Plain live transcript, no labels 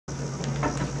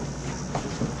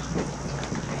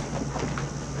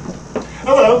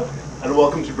and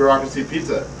welcome to Bureaucracy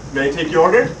Pizza. May I take your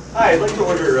order? Hi, I'd like to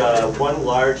order one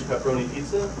large pepperoni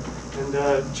pizza. And do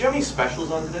you have any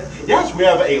specials on today? Yes, we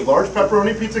have a large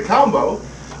pepperoni pizza combo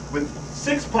with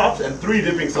 6 puffs and 3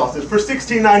 dipping sauces for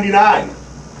 $16.99.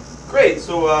 Great,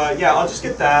 so yeah, I'll just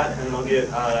get that, and I'll get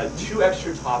 2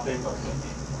 extra toppings.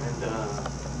 And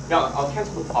yeah, I'll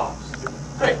cancel the puffs.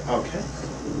 Great, okay.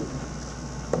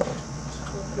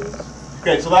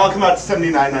 Great, so that'll come out to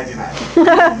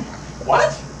 $79.99.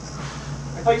 What?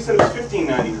 I thought you said it was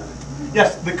 $15.99.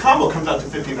 Yes, the combo comes out to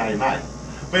 $15.99.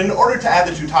 But in order to add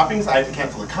the 2 toppings, I have to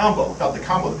cancel the combo. Without the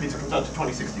combo, the pizza comes out to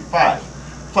 $20.65,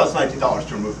 plus $19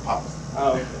 to remove the puffs.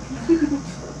 Oh, okay.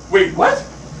 Wait, what?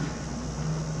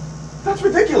 That's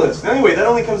ridiculous. Anyway, that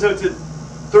only comes out to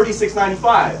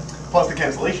 $36.95. Plus the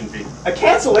cancellation fee. A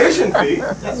cancellation fee?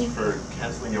 Yes, for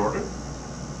canceling your order.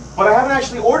 But I haven't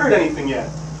actually ordered anything yet.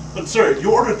 But sir,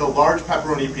 you ordered the large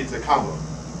pepperoni pizza combo.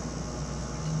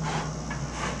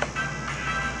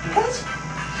 What?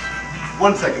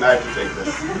 1 second, I have to take this.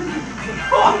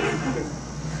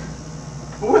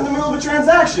 We're in the middle of a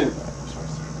transaction. I'm sorry,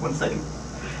 sir. 1 second.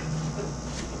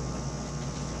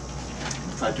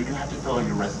 Besides, you're going to have to fill in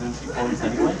your residency forms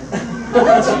anyway.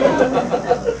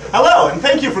 Hello, and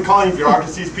thank you for calling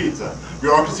Bureaucracy's Pizza.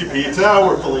 Bureaucracy Pizza,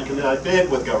 we're fully connected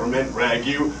with government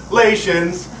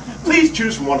regulations. Please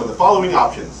choose from one of the following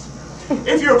options.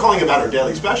 If you're calling about our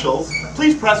daily specials,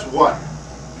 please press 1.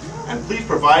 And please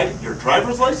provide your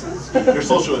driver's license, your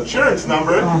social insurance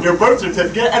number, your birth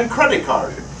certificate, and credit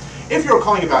card. If you're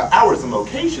calling about hours and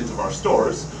locations of our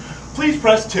stores, please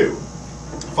press 2.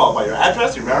 Followed by your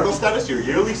address, your marital status, your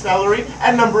yearly salary,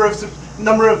 and number of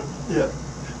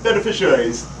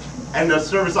beneficiaries. And a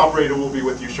service operator will be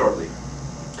with you shortly.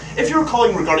 If you're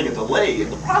calling regarding a delay in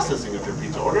the processing of your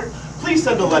pizza order, please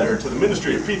send a letter to the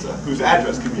Ministry of Pizza, whose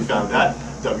address can be found at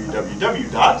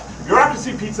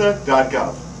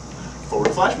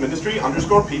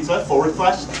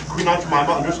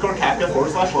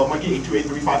www.bureaucracypizza.gov/ministry_pizza/Queen-Jemima_Kafka/love monkey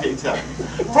 8283587.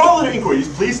 For all other inquiries,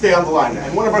 please stay on the line,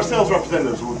 and one of our sales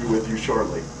representatives will be with you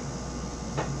shortly.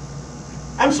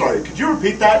 I'm sorry, could you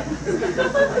repeat that?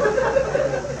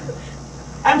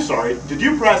 I'm sorry, did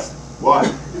you press 1?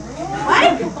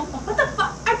 What? What the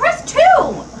fuck? I pressed 2!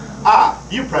 Ah,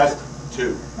 you pressed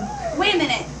 2. Wait a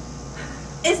minute.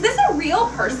 Is this a real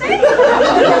person?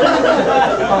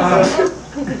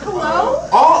 Hello?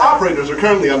 All operators are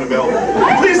currently unavailable.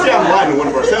 Please stay on the line and one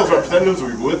of our sales representatives will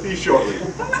be with you shortly.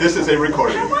 This is a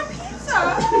recording. I want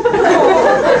pizza!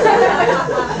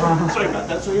 Sorry about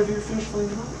that. So have you finished filling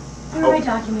them out? Where are my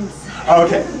documents?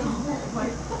 Okay.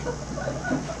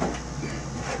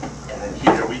 And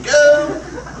here we go.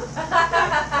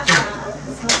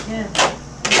 Smells good.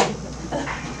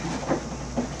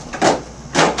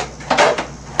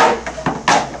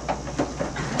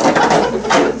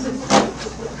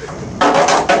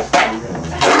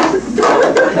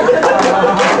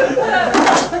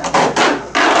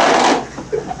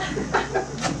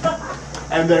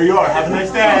 And there you are. Have a nice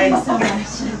day. Thanks so much.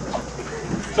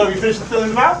 So have you finished filling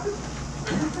them out?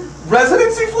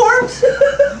 Residency forms?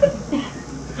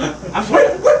 I'm sorry.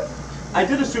 What? I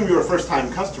did assume you were a first-time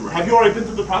customer. Have you already been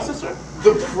through the process, sir?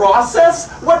 The process?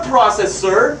 What process,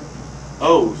 sir?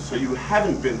 Oh, so you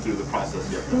haven't been through the process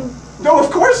yet, though? No, of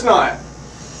course not.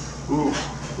 Ooh.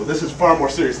 Well, this is far more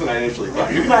serious than I initially thought.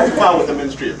 You're going to have to file with the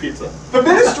Ministry of Pizza. The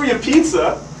Ministry of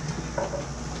Pizza?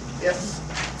 Yes.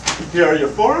 Here are your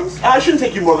forms. It shouldn't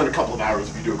take you more than a couple of hours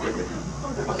if you do it quickly.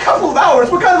 A couple of hours?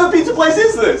 What kind of a pizza place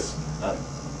is this?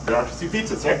 Bureaucracy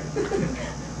Pizza, sir.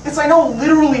 Yes, I know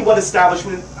literally what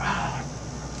establishment.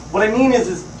 What I mean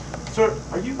is, Sir,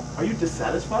 are you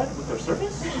dissatisfied with our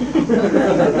service?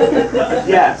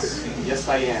 yes,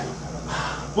 I am.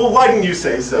 Well, why didn't you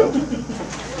say so?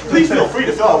 Please feel free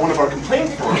to fill out one of our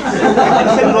complaint forms and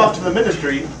send it off to the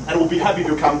ministry, and we'll be happy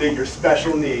to accommodate your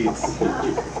special needs.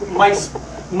 My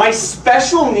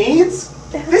special needs?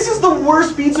 This is the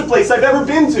worst pizza place I've ever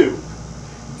been to.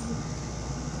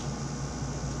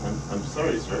 I'm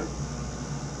sorry, sir.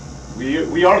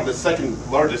 We are the second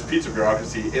largest pizza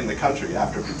bureaucracy in the country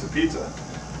after Pizza Pizza.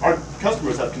 Our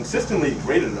customers have consistently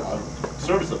rated our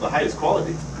service of the highest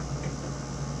quality.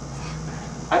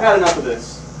 I've had enough of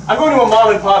this. I'm going to a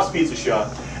mom and pop's pizza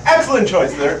shop. Excellent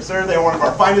choice there, sir. They are one of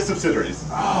our finest subsidiaries.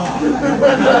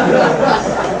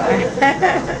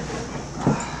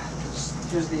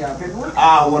 Here's the paperwork.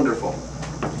 Ah, wonderful.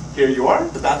 Here you are.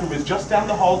 The bathroom is just down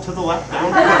the hall to the left now.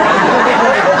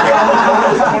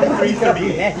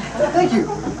 2338. Thank you.